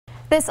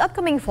This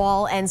upcoming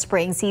fall and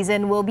spring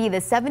season will be the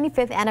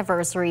 75th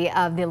anniversary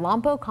of the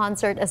Lompoc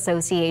Concert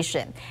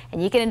Association.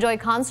 And you can enjoy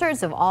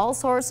concerts of all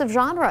sorts of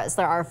genres.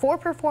 There are 4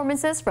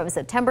 performances from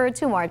September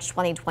to March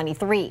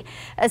 2023.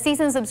 A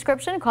season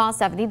subscription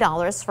costs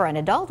 $70 for an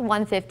adult,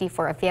 $150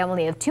 for a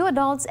family of 2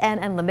 adults, and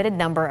an unlimited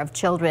number of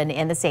children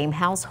in the same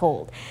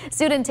household.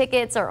 Student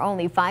tickets are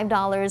only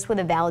 $5 with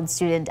a valid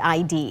student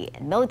ID.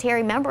 And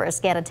military members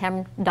get a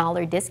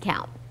 $10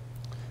 discount.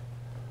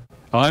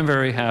 I'm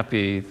very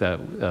happy that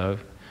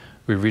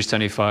we've reached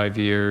 75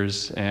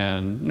 years,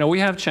 and we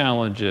have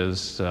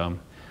challenges.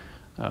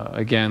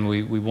 Again,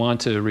 we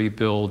want to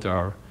rebuild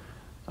our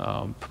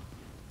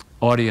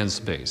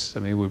audience base. I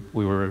mean,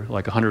 we were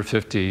like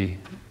 150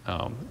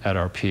 at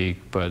our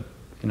peak, but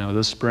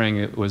this spring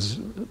it was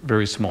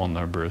very small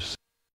numbers.